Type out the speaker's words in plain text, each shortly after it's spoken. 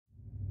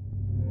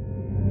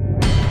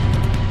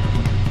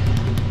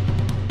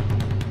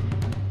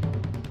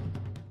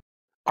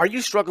Are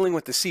you struggling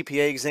with the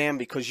CPA exam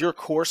because your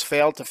course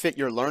failed to fit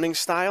your learning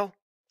style?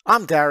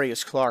 I'm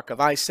Darius Clark of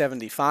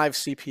I-75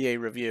 CPA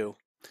Review,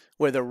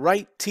 where the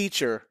right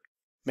teacher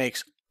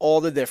makes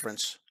all the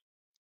difference.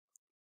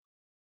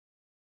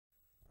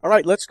 All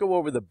right, let's go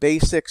over the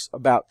basics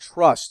about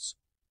trusts.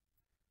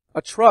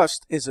 A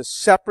trust is a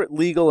separate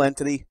legal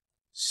entity,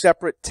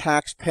 separate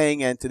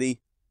tax-paying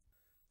entity.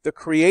 The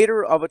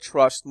creator of a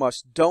trust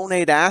must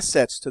donate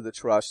assets to the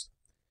trust.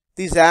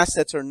 These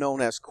assets are known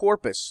as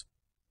corpus.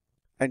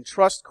 And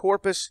trust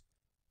corpus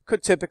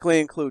could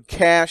typically include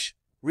cash,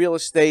 real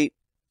estate,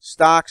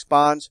 stocks,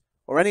 bonds,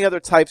 or any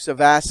other types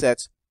of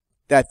assets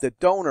that the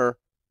donor,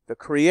 the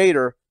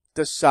creator,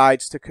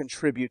 decides to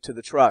contribute to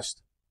the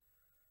trust.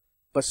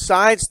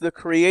 Besides the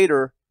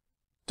creator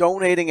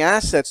donating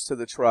assets to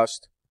the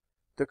trust,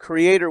 the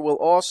creator will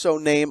also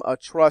name a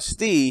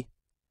trustee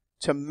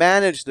to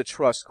manage the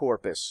trust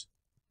corpus.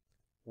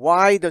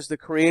 Why does the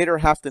creator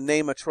have to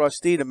name a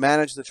trustee to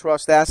manage the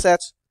trust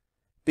assets?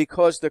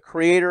 Because the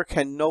creator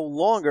can no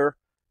longer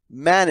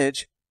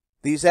manage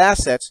these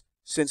assets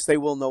since they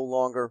will no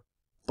longer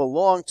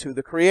belong to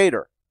the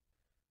creator.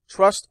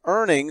 Trust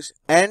earnings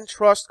and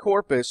trust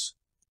corpus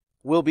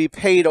will be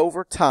paid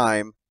over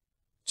time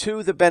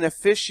to the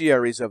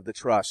beneficiaries of the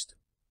trust.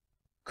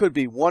 Could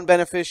be one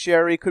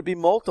beneficiary, could be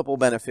multiple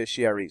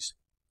beneficiaries.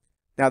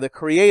 Now the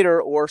creator,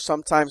 or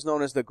sometimes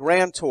known as the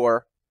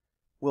grantor,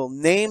 will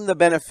name the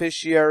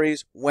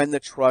beneficiaries when the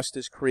trust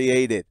is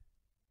created.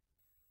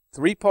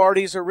 3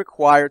 parties are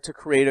required to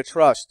create a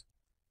trust.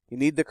 You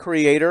need the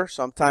creator,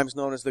 sometimes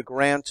known as the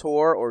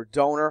grantor or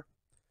donor.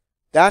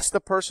 That's the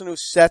person who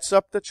sets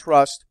up the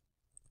trust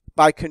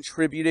by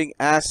contributing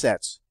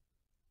assets.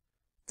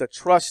 The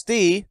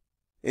trustee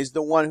is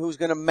the one who's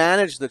going to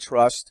manage the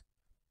trust.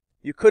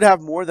 You could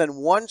have more than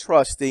one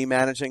trustee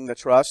managing the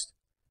trust.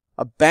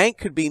 A bank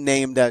could be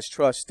named as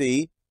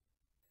trustee.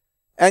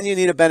 And you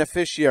need a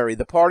beneficiary,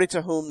 the party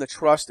to whom the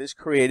trust is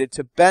created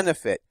to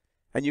benefit.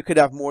 And you could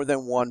have more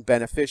than one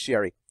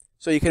beneficiary.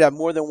 So you could have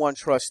more than one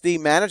trustee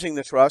managing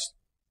the trust,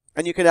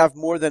 and you could have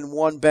more than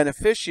one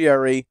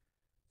beneficiary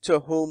to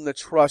whom the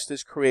trust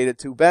is created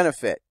to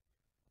benefit.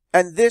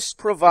 And this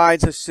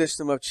provides a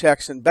system of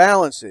checks and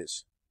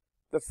balances.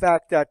 The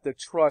fact that the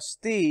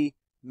trustee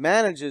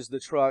manages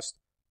the trust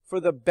for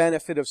the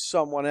benefit of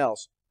someone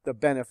else, the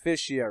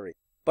beneficiary.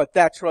 But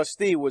that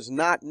trustee was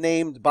not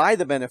named by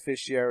the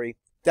beneficiary.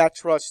 That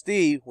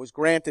trustee was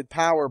granted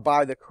power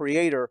by the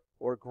creator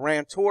or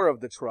grantor of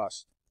the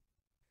trust.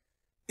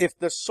 If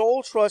the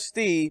sole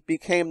trustee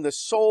became the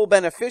sole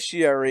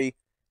beneficiary,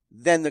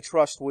 then the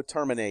trust would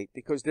terminate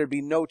because there'd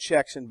be no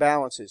checks and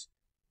balances.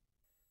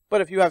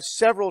 But if you have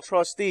several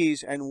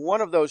trustees and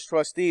one of those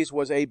trustees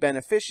was a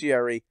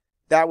beneficiary,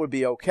 that would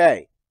be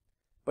okay.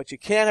 But you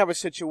can't have a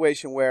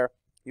situation where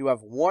you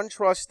have one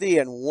trustee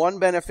and one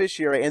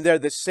beneficiary and they're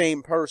the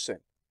same person.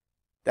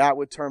 That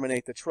would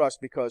terminate the trust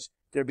because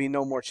there'd be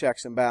no more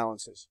checks and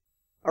balances.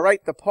 All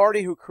right, the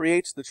party who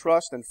creates the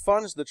trust and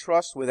funds the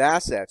trust with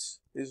assets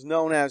is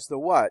known as the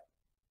what?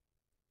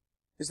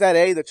 Is that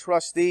A, the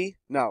trustee?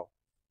 No.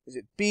 Is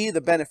it B, the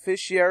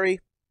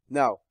beneficiary?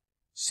 No.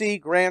 C,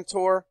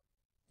 grantor?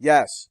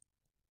 Yes.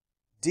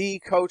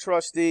 D,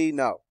 co-trustee?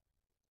 No.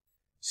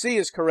 C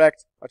is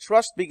correct. A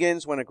trust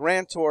begins when a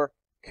grantor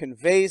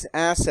conveys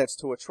assets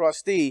to a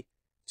trustee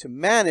to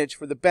manage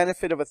for the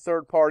benefit of a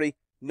third party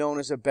known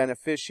as a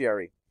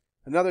beneficiary.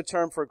 Another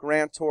term for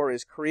grantor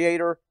is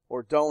creator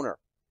or donor.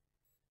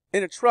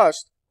 In a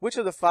trust, which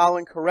of the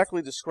following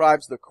correctly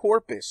describes the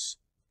corpus?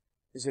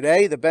 Is it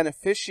A, the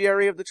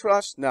beneficiary of the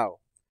trust? No.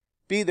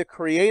 B, the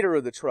creator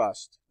of the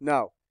trust?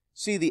 No.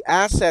 C, the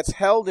assets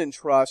held in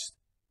trust?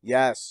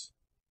 Yes.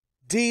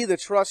 D, the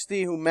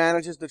trustee who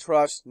manages the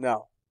trust?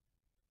 No.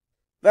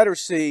 Letter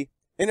C,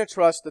 in a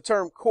trust, the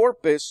term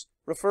corpus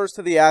refers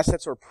to the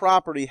assets or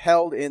property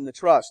held in the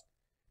trust.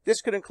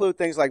 This could include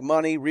things like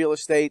money, real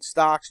estate,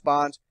 stocks,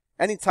 bonds.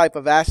 Any type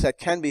of asset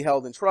can be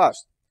held in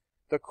trust.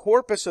 The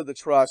corpus of the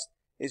trust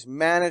is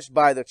managed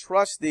by the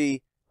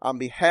trustee on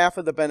behalf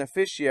of the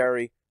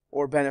beneficiary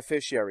or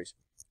beneficiaries.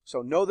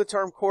 So know the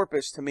term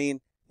corpus to mean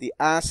the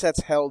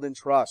assets held in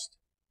trust.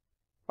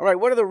 All right,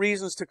 what are the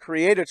reasons to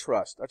create a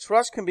trust? A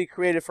trust can be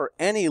created for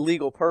any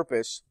legal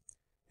purpose.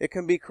 It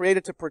can be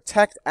created to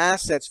protect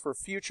assets for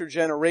future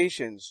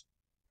generations.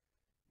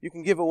 You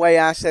can give away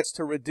assets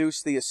to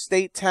reduce the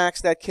estate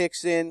tax that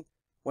kicks in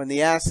when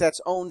the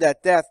assets owned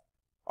at death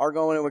are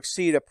going to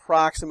exceed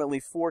approximately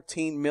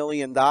 $14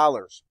 million.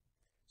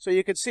 So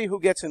you can see who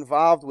gets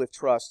involved with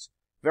trusts.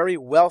 Very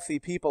wealthy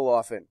people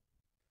often,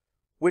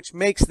 which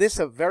makes this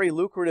a very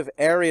lucrative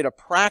area to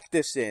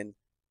practice in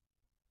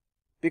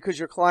because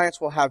your clients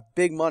will have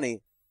big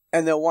money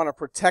and they'll want to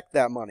protect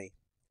that money.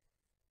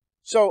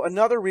 So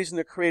another reason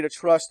to create a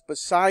trust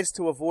besides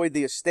to avoid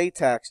the estate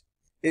tax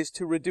is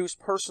to reduce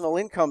personal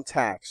income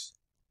tax.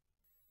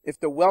 If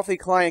the wealthy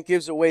client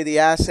gives away the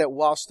asset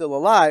while still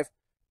alive,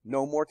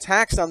 no more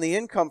tax on the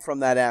income from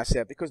that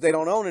asset because they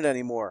don't own it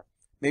anymore.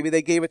 Maybe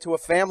they gave it to a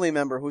family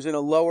member who's in a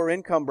lower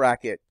income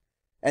bracket,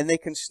 and they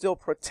can still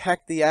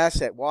protect the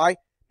asset. Why?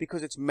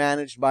 because it's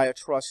managed by a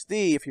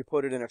trustee if you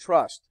put it in a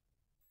trust.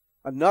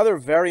 Another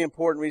very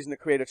important reason to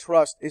create a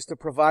trust is to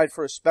provide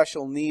for a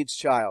special needs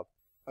child.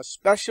 A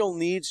special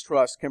needs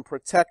trust can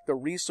protect the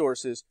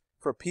resources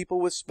for people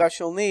with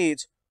special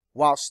needs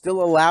while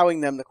still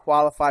allowing them to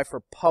qualify for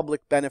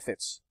public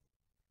benefits.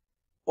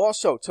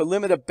 Also, to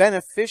limit a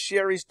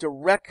beneficiary's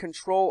direct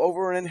control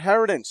over an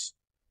inheritance.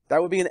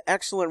 That would be an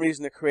excellent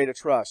reason to create a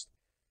trust,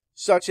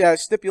 such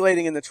as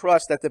stipulating in the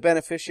trust that the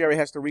beneficiary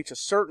has to reach a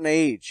certain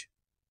age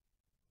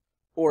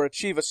or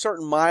achieve a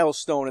certain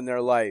milestone in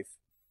their life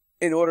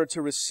in order to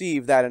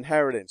receive that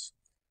inheritance.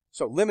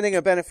 So limiting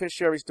a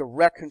beneficiary's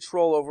direct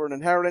control over an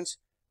inheritance,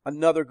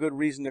 another good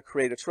reason to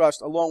create a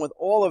trust. Along with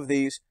all of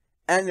these,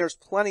 and there's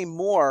plenty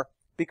more,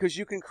 because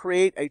you can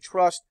create a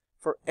trust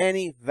for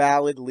any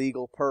valid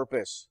legal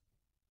purpose.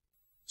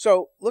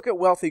 So look at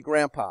wealthy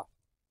grandpa,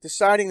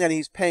 deciding that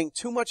he's paying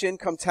too much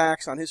income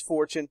tax on his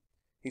fortune.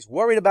 He's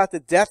worried about the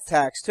death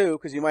tax too,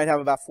 because he might have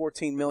about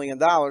 $14 million.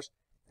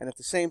 And at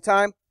the same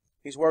time,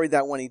 he's worried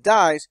that when he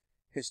dies,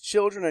 his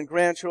children and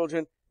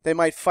grandchildren, they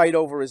might fight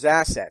over his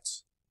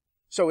assets.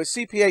 So his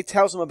CPA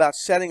tells him about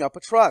setting up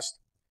a trust.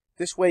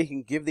 This way he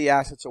can give the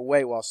assets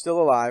away while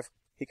still alive,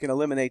 he can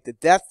eliminate the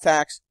death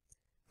tax,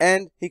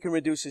 and he can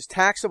reduce his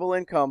taxable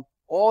income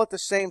all at the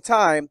same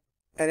time.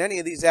 And any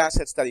of these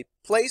assets that he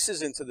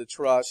places into the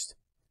trust,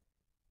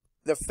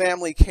 the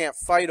family can't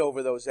fight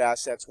over those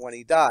assets when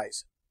he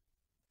dies.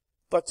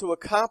 But to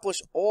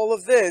accomplish all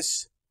of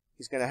this,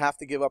 he's going to have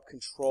to give up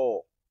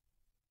control.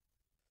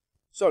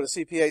 So the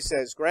CPA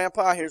says,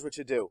 Grandpa, here's what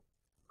you do.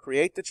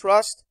 Create the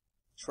trust,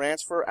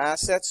 transfer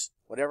assets,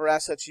 whatever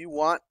assets you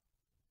want,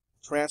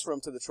 transfer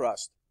them to the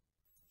trust.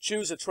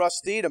 Choose a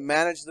trustee to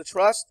manage the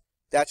trust.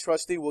 That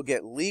trustee will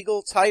get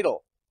legal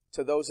title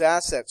to those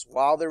assets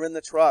while they're in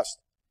the trust.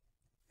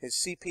 His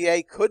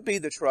CPA could be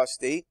the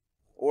trustee,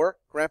 or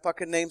Grandpa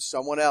could name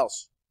someone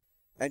else.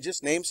 And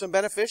just name some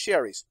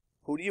beneficiaries.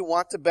 Who do you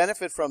want to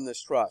benefit from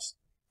this trust?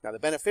 Now, the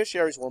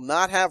beneficiaries will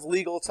not have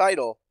legal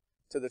title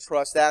to the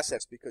trust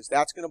assets because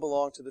that's going to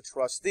belong to the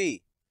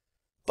trustee.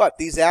 But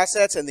these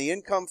assets and the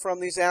income from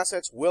these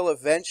assets will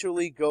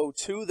eventually go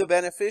to the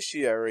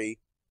beneficiary.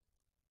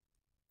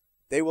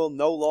 They will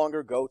no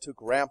longer go to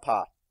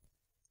Grandpa.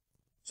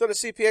 So the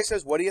CPA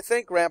says, what do you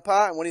think,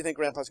 Grandpa? And what do you think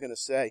Grandpa's going to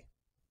say?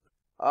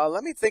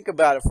 Let me think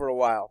about it for a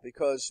while,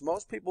 because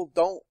most people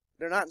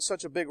they're not in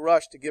such a big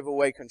rush to give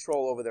away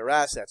control over their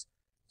assets.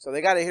 So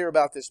they got to hear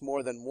about this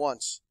more than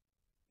once,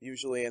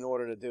 usually, in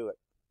order to do it.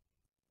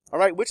 All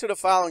right, which of the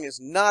following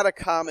is not a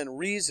common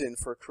reason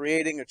for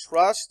creating a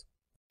trust?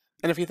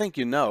 And if you think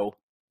you know,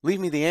 leave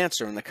me the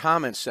answer in the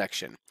comments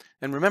section.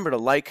 And remember to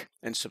like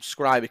and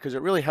subscribe, because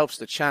it really helps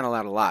the channel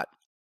out a lot.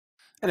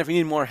 And if you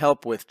need more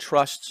help with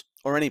trusts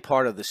or any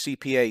part of the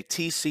CPA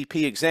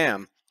TCP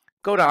exam,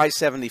 go to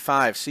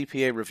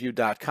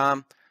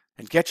i75cpareview.com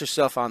and get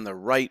yourself on the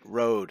right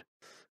road.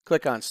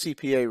 Click on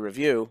CPA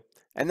Review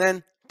and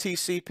then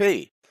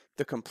TCP.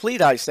 The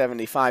complete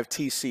I-75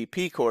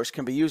 TCP course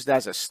can be used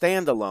as a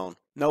standalone,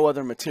 no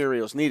other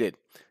materials needed.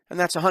 And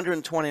that's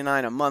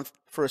 $129 a month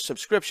for a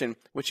subscription,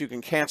 which you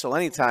can cancel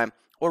anytime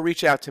or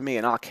reach out to me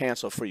and I'll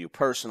cancel for you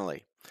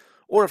personally.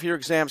 Or if your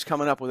exam's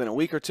coming up within a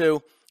week or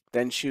two,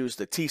 then choose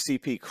the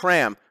TCP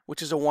Cram,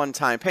 which is a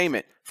one-time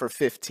payment for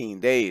 15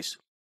 days.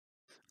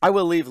 I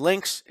will leave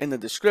links in the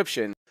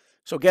description,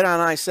 so get on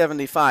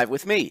I-75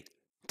 with me,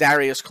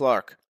 Darius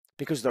Clark,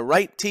 because the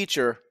right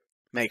teacher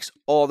makes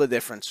all the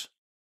difference.